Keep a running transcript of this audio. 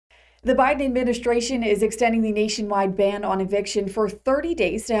The Biden administration is extending the nationwide ban on eviction for 30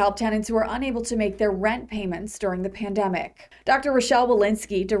 days to help tenants who are unable to make their rent payments during the pandemic. Dr. Rochelle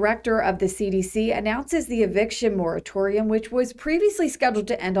Walensky, director of the CDC, announces the eviction moratorium, which was previously scheduled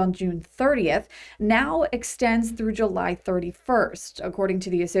to end on June 30th, now extends through July 31st. According to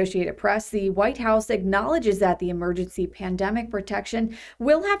the Associated Press, the White House acknowledges that the emergency pandemic protection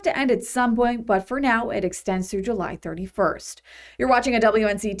will have to end at some point, but for now, it extends through July 31st. You're watching a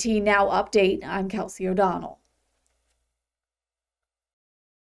WNCT Now update. I'm Kelsey O'Donnell.